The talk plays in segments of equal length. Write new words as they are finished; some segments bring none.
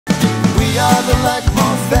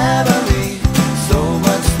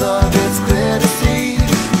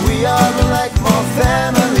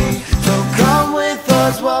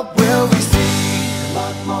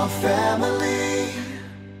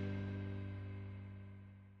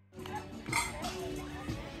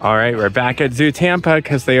All right, we're back at Zoo Tampa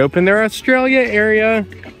because they opened their Australia area.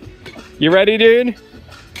 You ready, dude?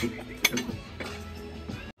 Wait,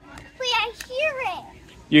 I hear it.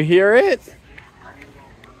 You hear it?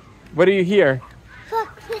 What do you hear? Look,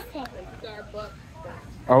 listen.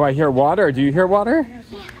 Oh, I hear water. Do you hear water?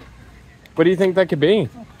 Yeah. What do you think that could be?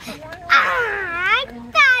 I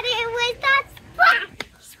thought it was that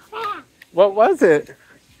splash. What was it? It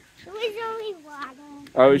was only water.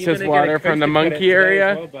 Oh, it's just water from the monkey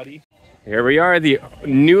area? Here we are, the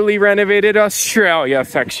newly renovated Australia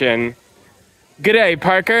section. G'day,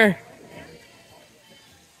 Parker.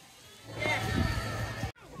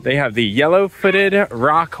 They have the yellow-footed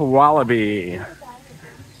rock wallaby.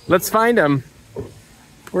 Let's find him.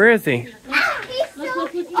 Where is he?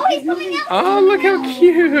 He's coming out. Oh, look how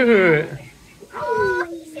cute. Oh,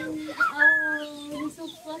 he's so cute. He's so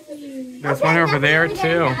fluffy. There's one over there,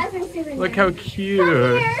 too. Look how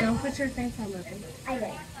cute. Don't put your face on it. I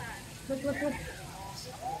will. Look.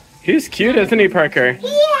 He's cute, isn't he, Parker?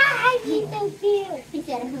 Yeah, he's so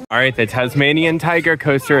cute. All right, the Tasmanian Tiger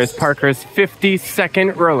Coaster is Parker's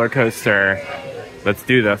 52nd roller coaster. Let's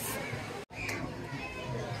do this.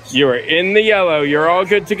 You are in the yellow. You're all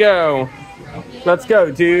good to go. Let's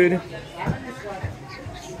go, dude.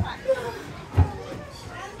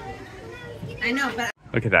 I know, but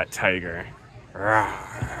Look at that tiger.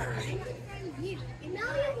 Rawr.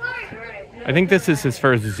 I think this is his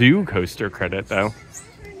first zoo coaster credit, though.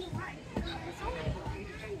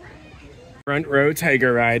 Front row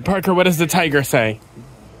tiger ride. Parker, what does the tiger say?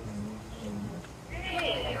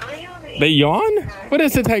 They yawn? What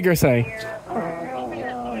does the tiger say?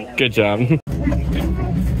 Good job.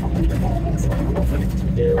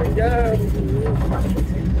 Here we go.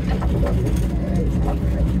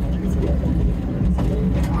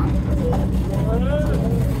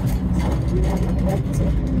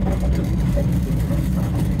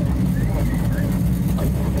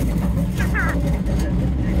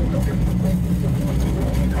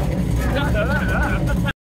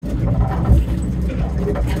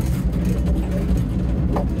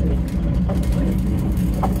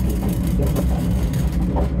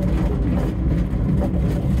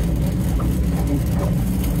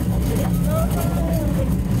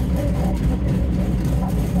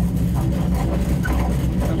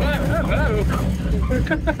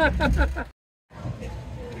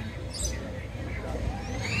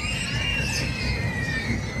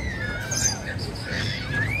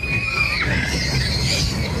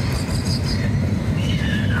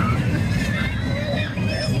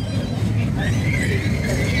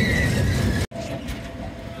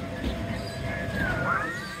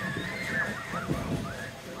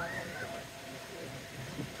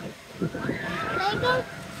 Lego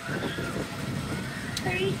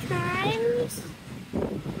 3 times.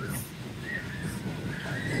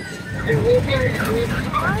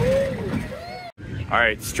 All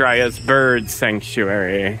right, Straya's Bird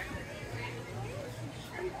Sanctuary.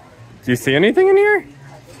 Do you see anything in here?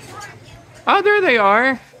 Oh, there they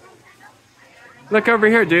are. Look over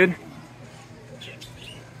here, dude.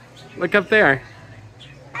 Look up there.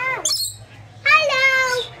 Oh.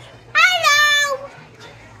 Hello. Hello.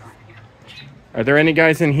 Are there any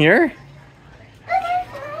guys in here?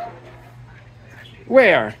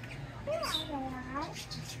 Where?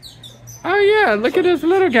 Oh yeah, look at this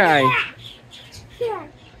little guy. Here.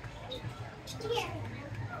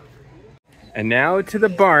 And now to the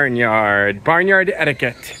barnyard. Barnyard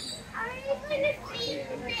etiquette.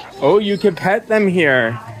 Oh, you can pet them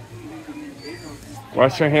here.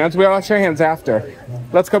 Wash your hands. We'll wash our hands after.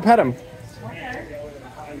 Let's go pet them.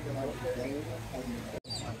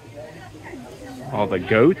 All the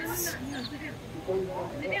goats.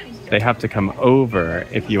 They have to come over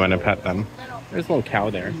if you want to pet them. There's a little cow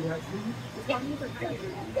there.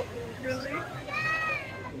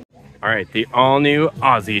 All right, the all-new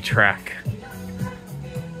Aussie track.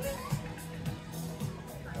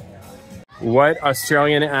 What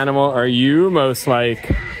Australian animal are you most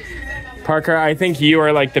like? Parker, I think you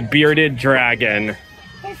are like the bearded dragon.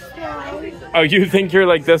 This one. Oh, you think you're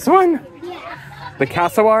like this one? Yeah. The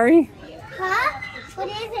cassowary? Huh? What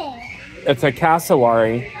is it? It's a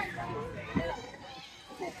cassowary.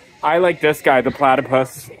 I like this guy, the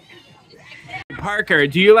platypus. Parker,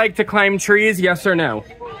 do you like to climb trees, yes or no?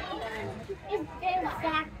 Is there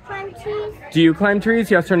back crunchies? Do you climb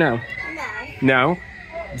trees, yes or no? No. No?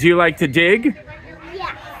 Do you like to dig?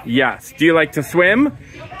 Yeah. Yes. Do you like to swim?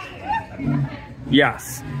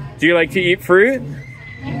 Yes. Do you like to eat fruit?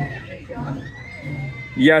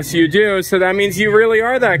 Yes, you do. So that means you really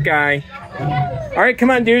are that guy. All right,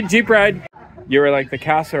 come on, dude. Jeep ride. You are like the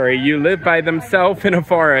cassowary. You live by themselves in a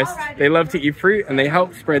forest. They love to eat fruit and they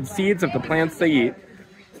help spread seeds of the plants they eat.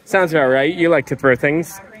 Sounds about right. You like to throw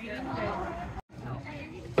things.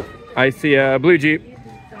 I see a blue Jeep.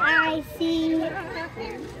 I see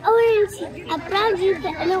orange, a brown Jeep,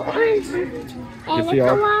 and an orange Jeep, and a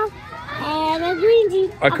koala, and a green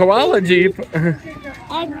Jeep. A koala Jeep.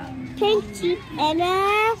 A pink Jeep, and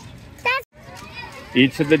a...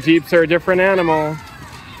 Each of the Jeeps are a different animal.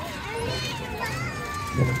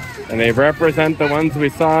 And they represent the ones we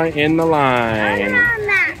saw in the line.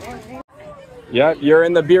 Yep, you're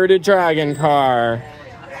in the bearded dragon car.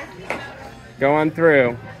 Go on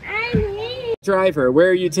through. Driver, where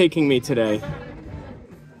are you taking me today?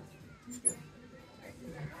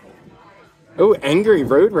 Oh, angry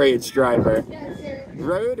road rage driver.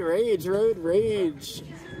 Road rage, road rage.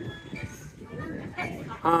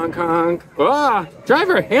 Honk, honk. Ah,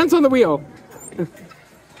 driver, hands on the wheel.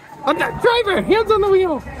 Oh, driver, hands on the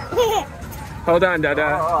wheel. Hold on,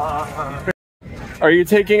 Dada. Are you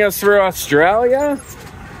taking us through Australia?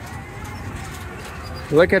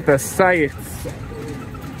 Look at the sights.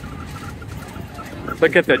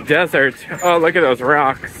 Look at the desert. Oh, look at those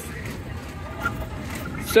rocks.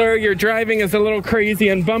 Sir, your driving is a little crazy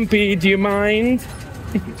and bumpy. Do you mind?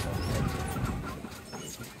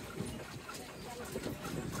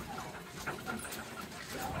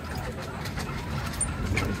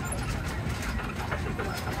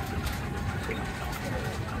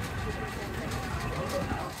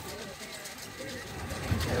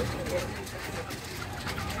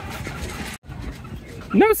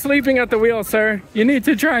 No sleeping at the wheel, sir. You need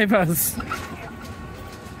to drive us.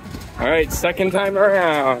 All right, second time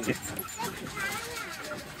around.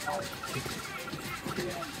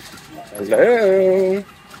 Hello.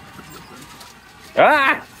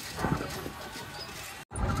 Ah!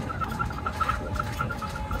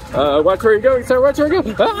 Watch where you're going, sir. Watch where you're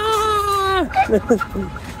going. Ah!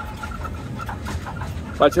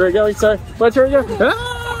 Watch where you're going, sir. Watch where you're going. Ah!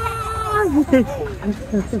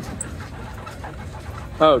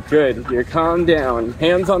 Oh, good. You're calm down.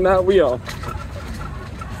 Hands on that wheel.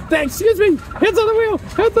 Thanks. Excuse me. Hands on the wheel.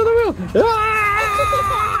 Hands on the wheel.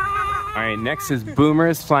 Ah! All right. Next is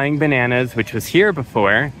Boomer's Flying Bananas, which was here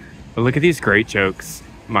before. But look at these great jokes.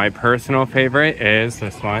 My personal favorite is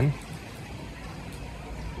this one.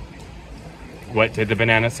 What did the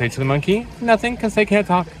banana say to the monkey? Nothing, because they can't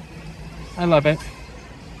talk. I love it.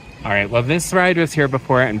 All right. Well, this ride was here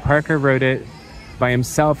before, and Parker rode it by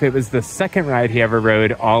himself. It was the second ride he ever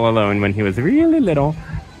rode all alone when he was really little.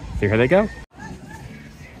 So here they go.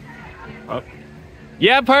 Oh.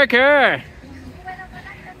 Yeah, Parker!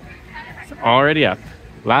 It's already up.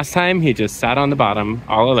 Last time he just sat on the bottom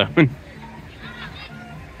all alone.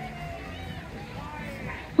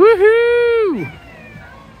 Woohoo!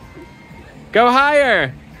 Go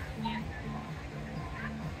higher!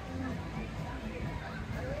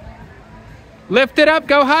 Lift it up,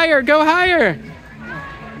 go higher, go higher!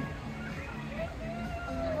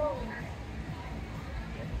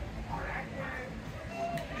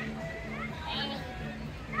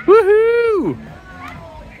 Woohoo!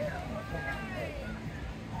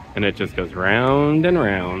 And it just goes round and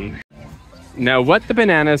round. Now, what the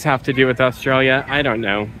bananas have to do with Australia, I don't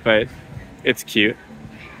know, but it's cute.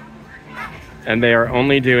 And they are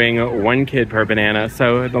only doing 1 kid per banana,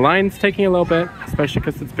 so the line's taking a little bit, especially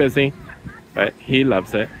because it's busy, but he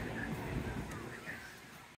loves it.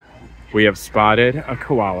 We have spotted a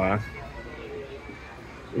koala.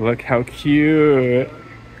 Look how cute.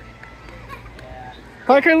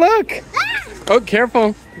 Parker, look! Oh,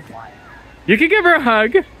 careful. You can give her a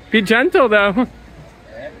hug. Be gentle, though.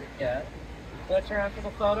 Yeah. What's your after the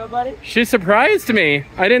photo, buddy? She surprised me.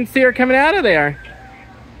 I didn't see her coming out of there.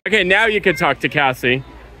 Okay, now you can talk to Cassie.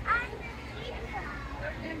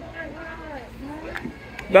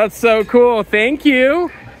 That's so cool. Thank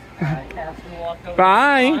you.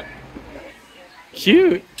 Bye.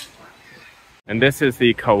 Cute. And this is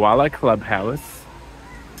the Koala Clubhouse,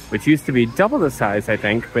 which used to be double the size, I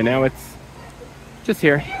think, but now it's just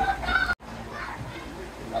here.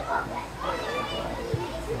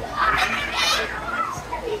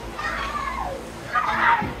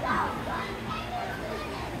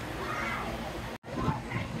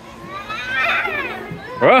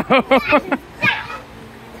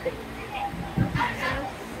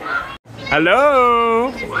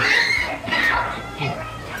 Hello.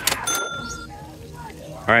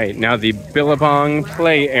 All right, now the Billabong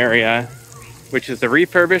play area, which is the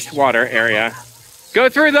refurbished water area. Go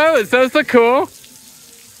through those. Those look cool.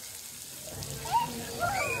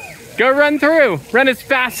 Go run through. Run as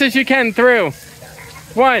fast as you can through.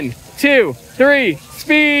 1, 2, 3,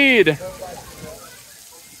 speed.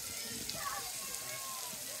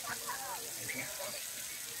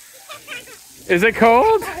 Is it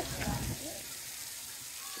cold?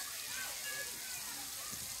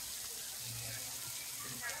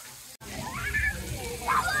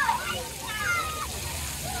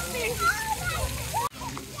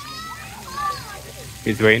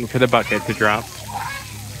 He's waiting for the bucket to drop.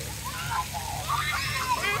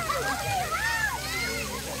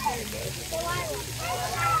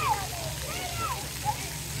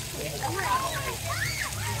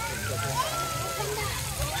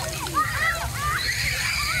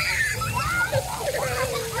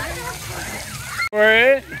 For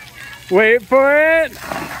it. Wait for it.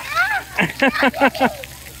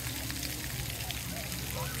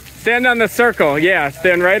 Stand on the circle. Yeah,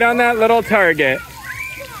 stand right on that little target.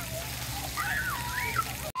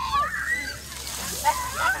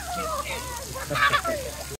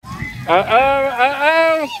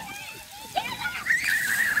 Uh-oh, uh-oh.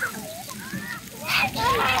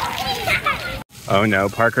 Oh no,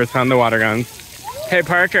 Parker's found the water guns. Hey,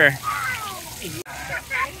 Parker.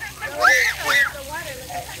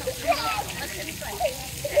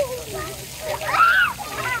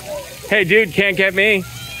 Hey, dude, can't get me.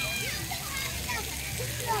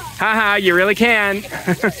 Haha, you really can.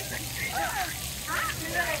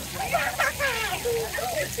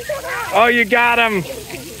 Oh, you got him.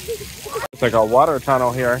 It's like a water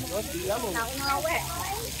tunnel here.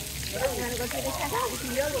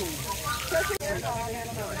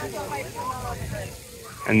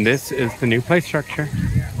 And this is the new play structure.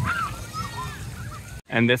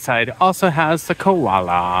 And this side also has the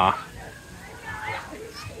koala.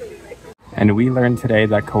 And we learned today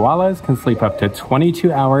that koalas can sleep up to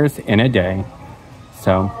 22 hours in a day.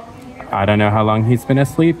 So, I don't know how long he's been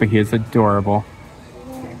asleep, but he is adorable.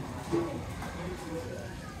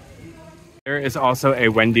 There is also a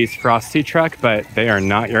Wendy's Frosty truck, but they are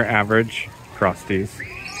not your average Frosties.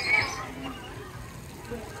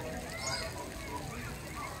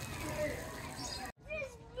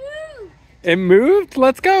 It moved?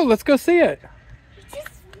 Let's go. Let's go see it.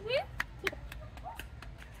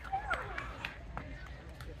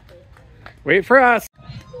 Wait for us.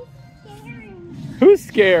 Who's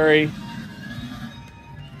scary?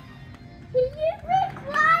 Can you be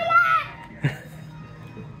quiet?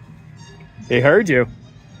 He heard you.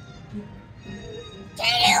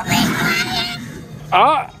 Can you be quiet?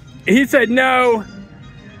 Oh, he said no.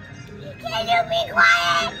 Can you be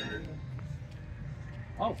quiet?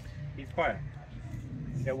 Oh, he's quiet.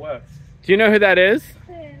 It works. Do you know who that is?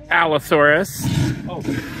 Allosaurus.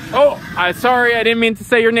 Oh, sorry, I didn't mean to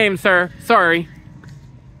say your name, sir. Sorry.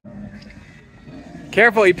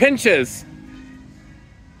 Careful, he pinches.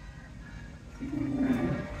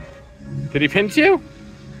 Did he pinch you?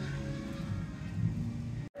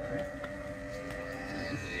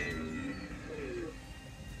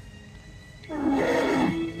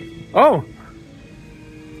 Oh.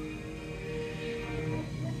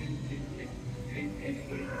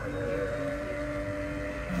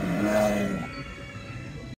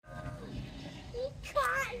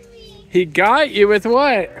 He got you with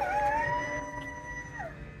what?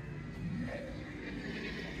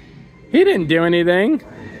 He didn't do anything.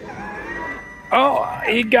 Oh,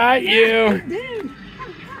 he got you.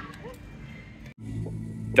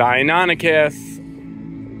 Deinonychus.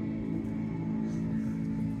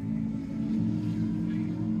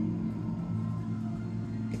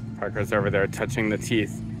 Parker's over there touching the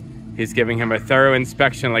teeth. He's giving him a thorough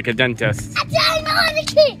inspection like a dentist. A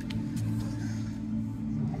Deinonychus!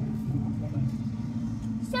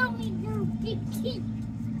 Show me your big teeth.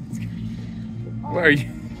 Where are you?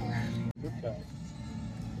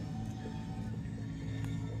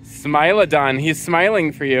 Smilodon, he's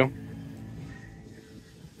smiling for you.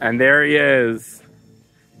 And there he is.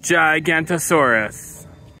 Gigantosaurus.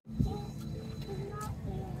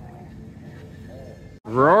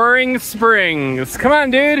 Roaring Springs. Come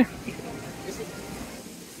on, dude.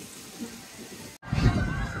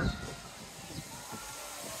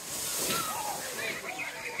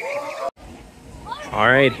 All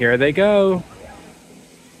right, here they go.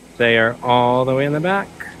 They are all the way in the back.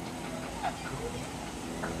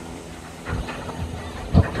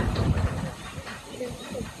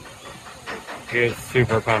 He is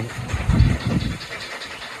super pumped.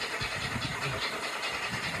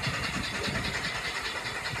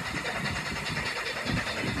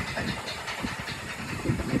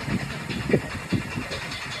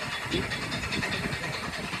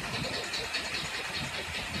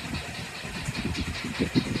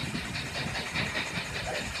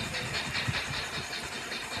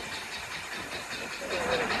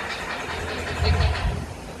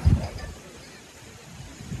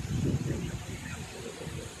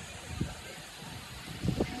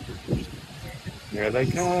 Here they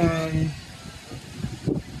come.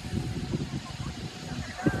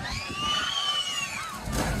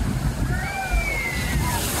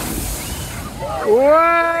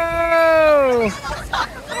 Whoa!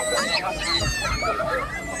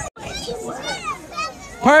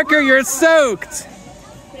 Parker, you're soaked.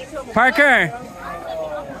 Parker.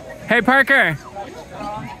 Hey, Parker.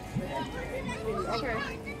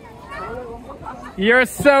 You're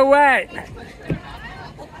so wet.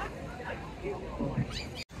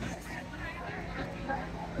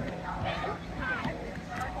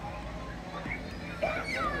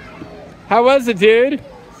 How was it, dude?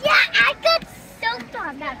 Yeah, I got soaked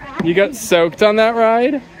on that ride. You got soaked on that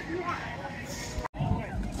ride?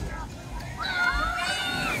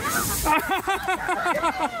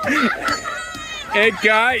 It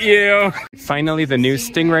got you. Finally, the new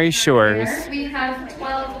Stingray Shores. We have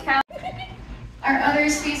 12 cows. Our other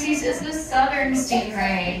species is the southern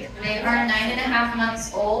stingray. They are 9.5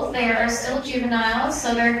 months old. They are still juveniles,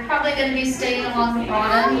 so they're probably going to be staying along the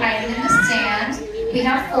bottom, hiding in the sand. We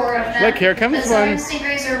have 4 of them. Look, here comes the southern one.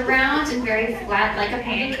 stingrays are round and very flat like a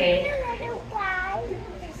pancake.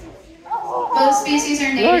 Both species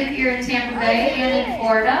are native here in Tampa Bay and in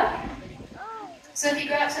Florida. So if you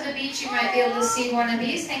go out to the beach, you might be able to see one of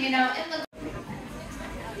these hanging out in the...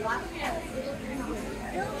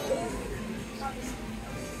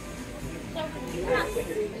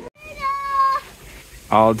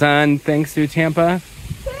 All done. Thanks, Zoo Tampa.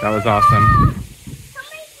 That was awesome. Somebody's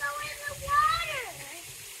going in the water.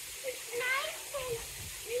 It's nice and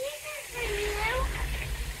easy for you.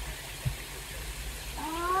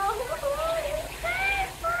 Oh,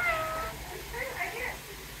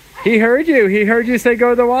 it's He heard you. He heard you say go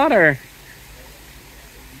to the water.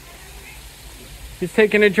 He's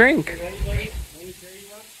taking a drink.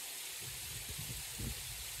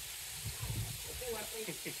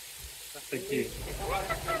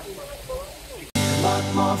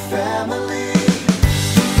 Lot more family.